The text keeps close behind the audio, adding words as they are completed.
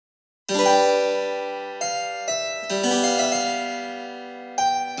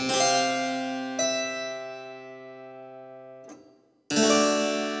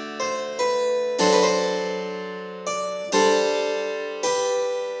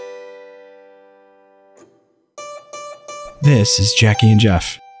This is Jackie and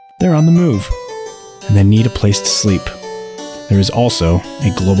Jeff. They're on the move, and they need a place to sleep. There is also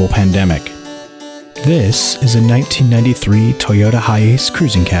a global pandemic. This is a 1993 Toyota HiAce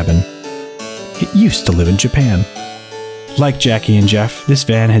Cruising Cabin. It used to live in Japan. Like Jackie and Jeff, this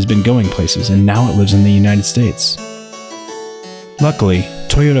van has been going places and now it lives in the United States. Luckily,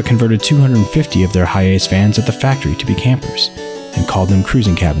 Toyota converted 250 of their HiAce vans at the factory to be campers and called them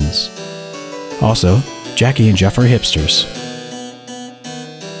cruising cabins. Also, Jackie and Jeff are hipsters.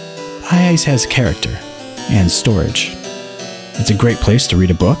 HiAce has character and storage. It's a great place to read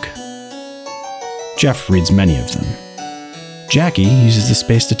a book. Jeff reads many of them. Jackie uses the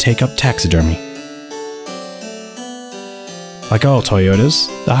space to take up taxidermy. Like all Toyotas,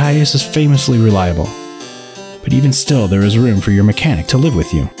 the HiAce is famously reliable. But even still, there is room for your mechanic to live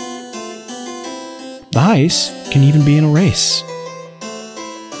with you. The HiAce can even be in a race.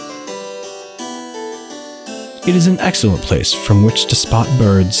 It is an excellent place from which to spot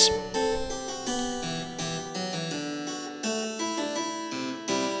birds.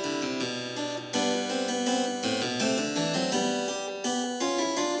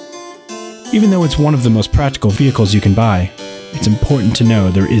 Even though it's one of the most practical vehicles you can buy, it's important to know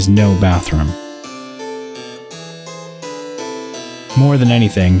there is no bathroom. More than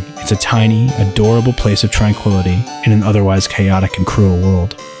anything, it's a tiny, adorable place of tranquility in an otherwise chaotic and cruel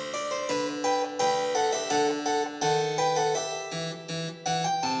world.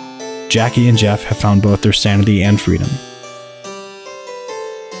 Jackie and Jeff have found both their sanity and freedom.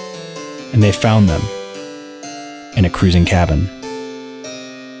 And they found them in a cruising cabin.